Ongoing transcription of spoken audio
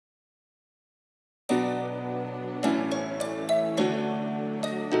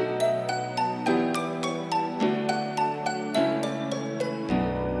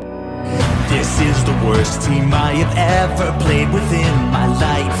team I have ever played within my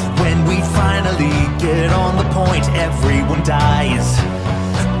life. When we finally get on the point, everyone dies.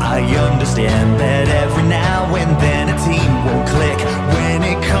 I understand that every now and then a team won't click. When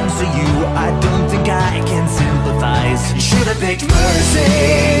it comes to you, I don't think I can sympathize. Should've picked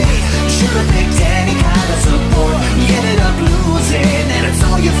mercy, should've picked any kind of support. You ended up losing, and it's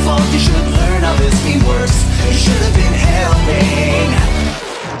all your fault. You should learn how this game works. You should've been helping.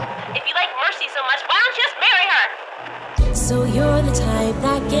 If you like Mercy so much, why don't you just marry her? So you're the type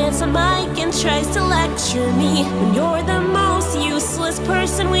that gets a mic and tries to lecture me when you're the most useless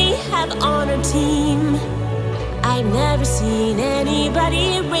person we have on our team. I've never seen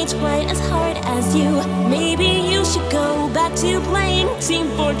anybody rage quite as hard as you. Maybe you should go back to playing Team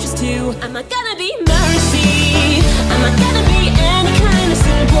Fortress 2. I'm not gonna be Mercy, I'm not gonna be any kind of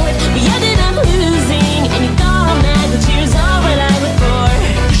support. We ended up losing and you got all mad, but tears are what I look for.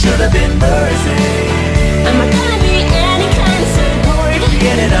 You should've been Mercy, I'm not gonna be any kind of support. you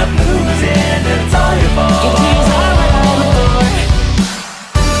ended up losing, and it's all your fault. Your tears are what I look for.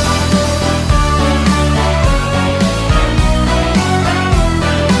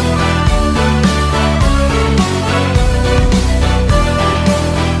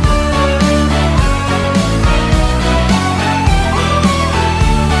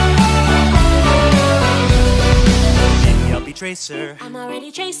 Tracer. I'm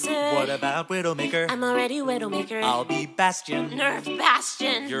already Tracer. What about Widowmaker? I'm already Widowmaker. I'll be Bastion. Nerf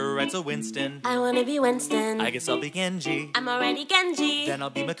Bastion. You're Edsel Winston. I wanna be Winston. I guess I'll be Genji. I'm already Genji. Then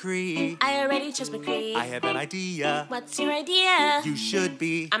I'll be McCree. I already chose McCree. I have an idea. What's your idea? You should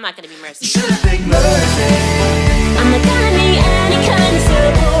be. I'm not gonna be Mercy. You should've picked Mercy. I'm not gonna be any kind of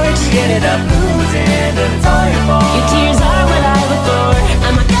support. You ended up losing, and it's all your fault.